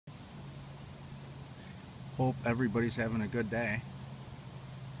Hope everybody's having a good day.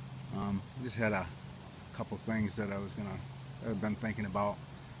 I just had a couple things that I've been thinking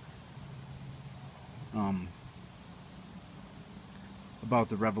um, about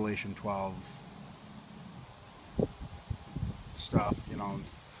the Revelation 12 stuff.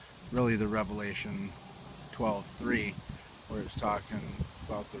 Really the Revelation 12:3, where it's talking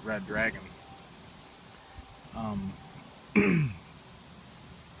about the red dragon. Um,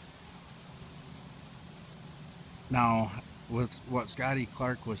 Now, with what Scotty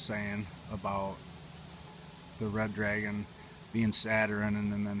Clark was saying about the red dragon being Saturn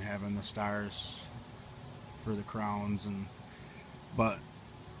and then having the stars for the crowns, but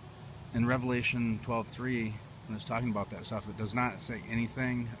in Revelation 12:3, when it's talking about that stuff, it does not say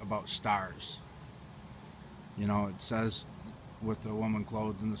anything about stars. It says with the woman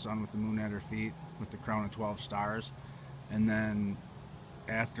clothed in the sun with the moon at her feet with the crown of 12 stars, and then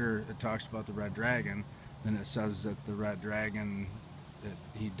after it talks about the red dragon, then it says that the red dragon, that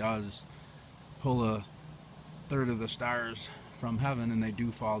he does pull a third of the stars from heaven and they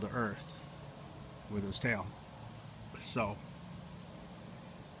do fall to earth with his tail. So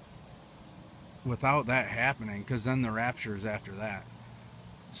without that happening, because then the rapture is after that,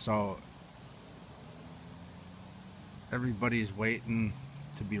 so everybody's waiting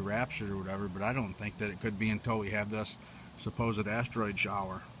to be raptured or whatever, but I don't think that it could be until we have this supposed asteroid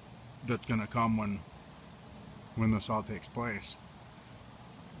shower that's going to come when this all takes place.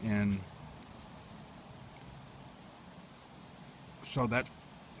 And so that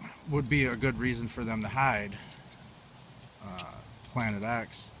would be a good reason for them to hide Planet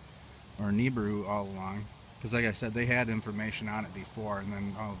X or NIBIRU all along, because like I said, they had information on it before, and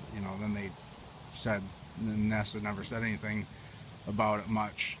then then they said, NASA never said anything about it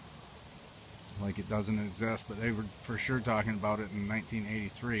much, like it doesn't exist, but they were for sure talking about it in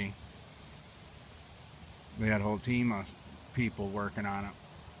 1983. They had a whole team of people working on it,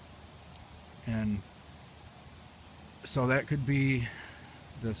 and so that could be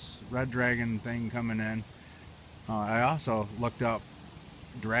this red dragon thing coming in. I also looked up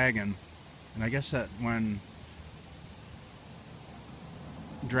dragon, and I guess that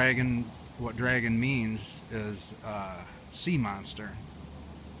what dragon means is sea monster.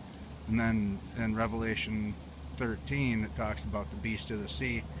 And then in Revelation 13, it talks about the beast of the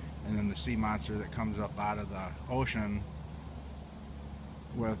sea, and then the sea monster that comes up out of the ocean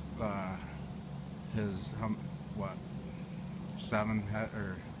with his what, seven head,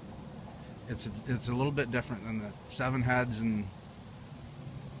 or it's a little bit different than the 7 heads and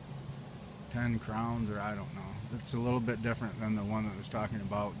 10 crowns, or I don't know. It's a little bit different than the one that was talking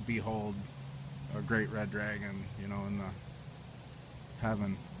about, behold, a great red dragon, in the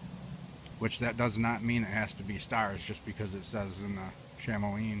heaven. Which that does not mean it has to be stars, just because it says in the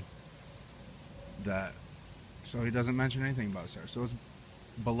Shamoin that. So he doesn't mention anything about stars. So it's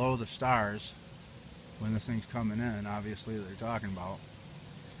below the stars when this thing's coming in, obviously, that they're talking about.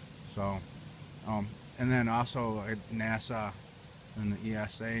 So, and then also at NASA and the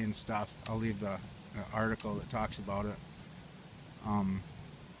ESA and stuff, I'll leave the article that talks about it,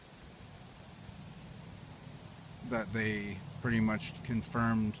 that they pretty much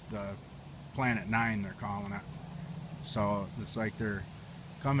confirmed the Planet 9, they're calling it. So it's like they're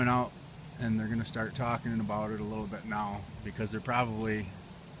coming out and they're going to start talking about it a little bit now, because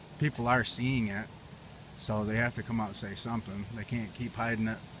people are seeing it, so they have to come out and say something. They can't keep hiding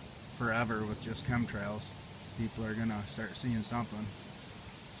it forever with just chemtrails. People are going to start seeing something.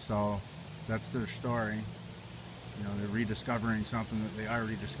 So that's their story. They're rediscovering something that they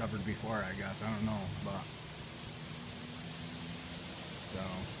already discovered before, I guess. I don't know, but so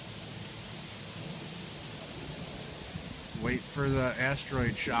wait for the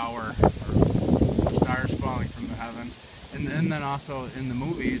asteroid shower, or stars falling from the heaven. And then also in the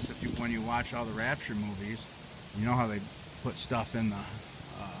movies, when you watch all the rapture movies, you know how they put stuff in the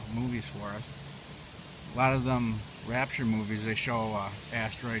movies for us. A lot of them rapture movies, they show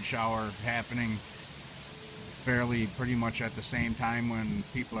asteroid shower happening fairly pretty much at the same time when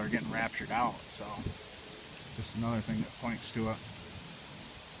people are getting raptured out. So just another thing that points to it.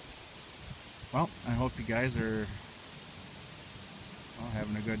 Well, I hope you guys are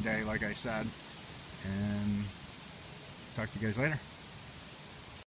having a good day, like I said, and talk to you guys later.